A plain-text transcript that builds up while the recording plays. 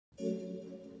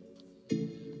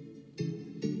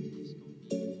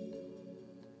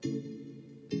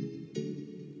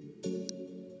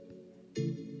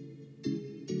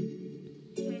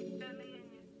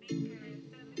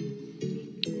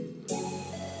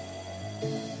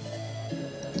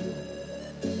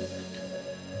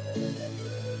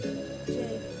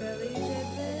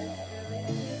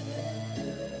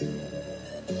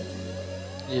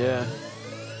Yeah.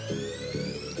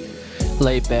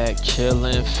 Lay back,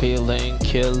 chillin', feeling,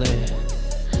 killing.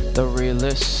 The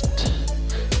realist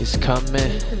is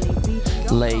coming.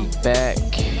 Lay back,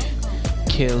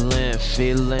 killin',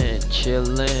 feeling,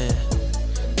 chillin'.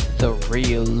 The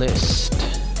realist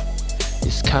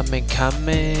is coming,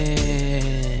 coming.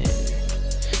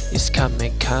 It's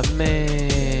coming,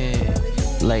 coming.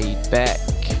 Laid back.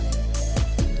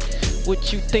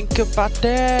 What you think about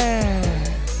that?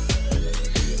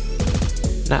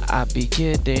 Now I be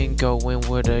getting going,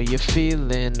 what are you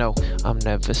feeling? No, I'm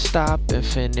never stopping,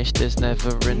 finish, there's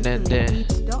never an ending.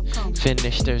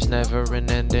 Finish, there's never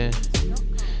an ending.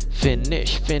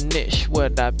 Finish, finish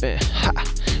what I've been, ha.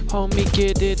 Homie,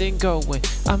 get it and going.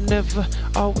 I'm never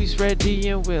always ready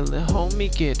and willing.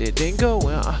 Homie, get it and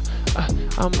going.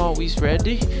 I'm always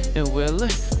ready and willing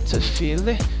to feel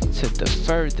it to the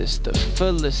furthest, the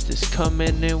fullest is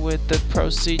coming in with the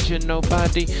procedure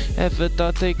nobody ever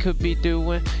thought they could be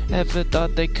doing, ever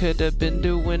thought they could have been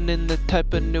doing in the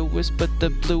type of newest, but the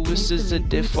bluest is a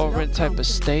different type of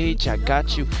stage. I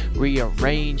got you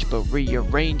rearranged, but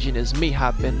rearranging is me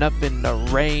hopping up in the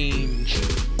range.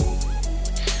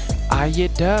 Eye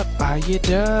it up, eye it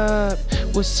up.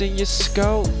 What's in your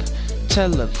scope?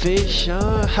 Television,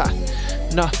 ha.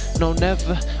 No,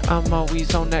 never. I'm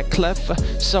always on that clever,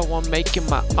 so I'm making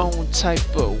my own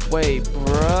type of way,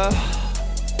 bruh.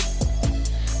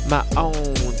 My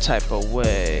own type of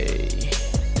way.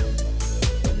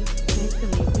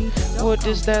 What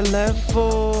is that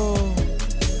level?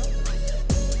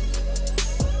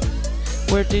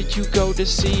 Where did you go to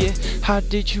see it? How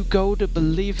did you go to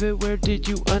believe it? Where did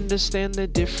you understand the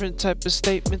different type of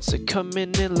statements are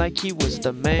coming in like he was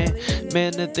the man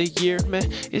of the year,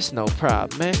 man? It's no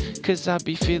problem, man, cause I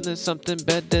be feeling something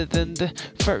better than the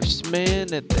first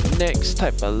man at the next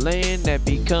type of land that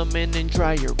be coming in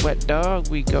dry or wet, dog.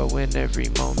 We go in every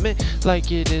moment like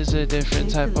it is a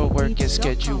different type of working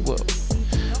schedule.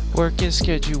 Working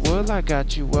schedule, I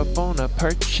got you up on a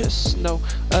purchase. No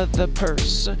other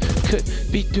person could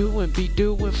be doing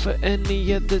for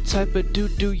any other type of do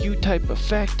you type of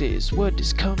fact is what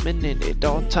is coming in at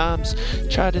all times.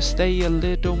 Try to stay a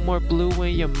little more blue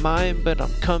in your mind, but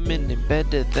I'm coming in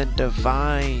better than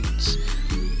divines.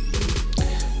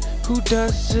 Who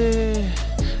does it?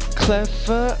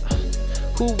 Clever.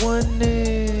 Who won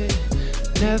it?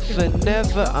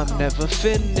 Never, I'm never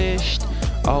finished.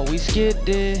 Always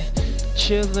getting,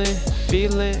 chillin',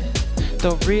 feeling.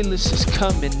 The realist is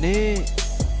coming in.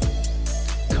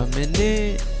 Coming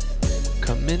in,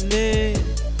 coming in.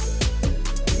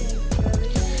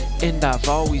 And I've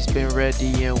always been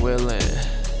ready and willing.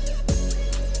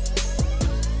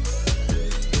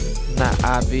 Now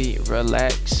I be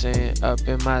relaxing, up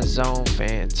in my zone,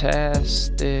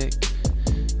 fantastic.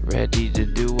 Ready to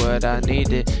do what I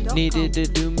needed to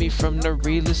do me from the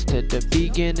realest to the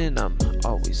beginning. I'm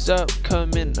always up,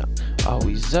 coming up,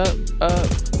 always up.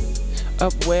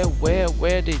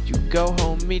 Where did you go,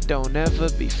 homie? Don't ever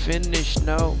be finished,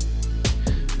 no.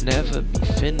 Never be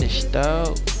finished,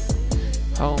 though.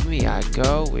 Homie, I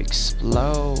go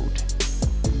explode.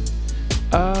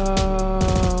 Oh.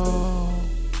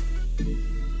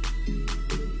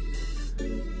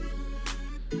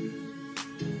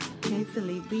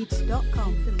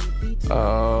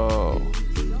 Oh,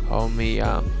 homie,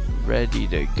 I'm ready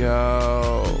to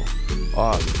go.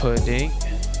 Off-putting,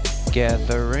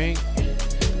 gathering,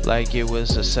 like it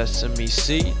was a sesame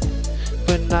seed.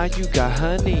 But now you got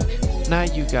honey, now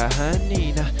you got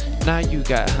honey, now you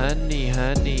got honey,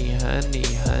 honey, honey,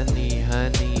 honey,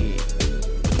 honey.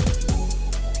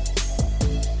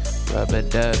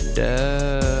 Rub-a-dub-dub,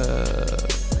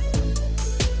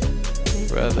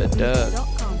 rub-a-dub.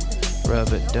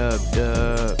 Rub it dub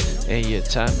in your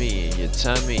tummy, in your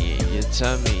tummy, in your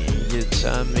tummy, in your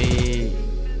tummy.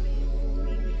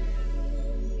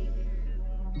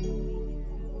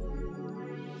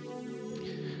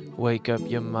 Wake up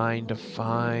your mind to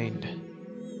find.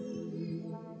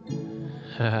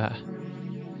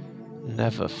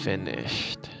 Never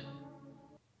finished.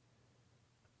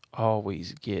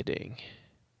 Always getting.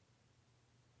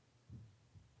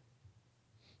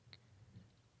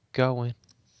 Going.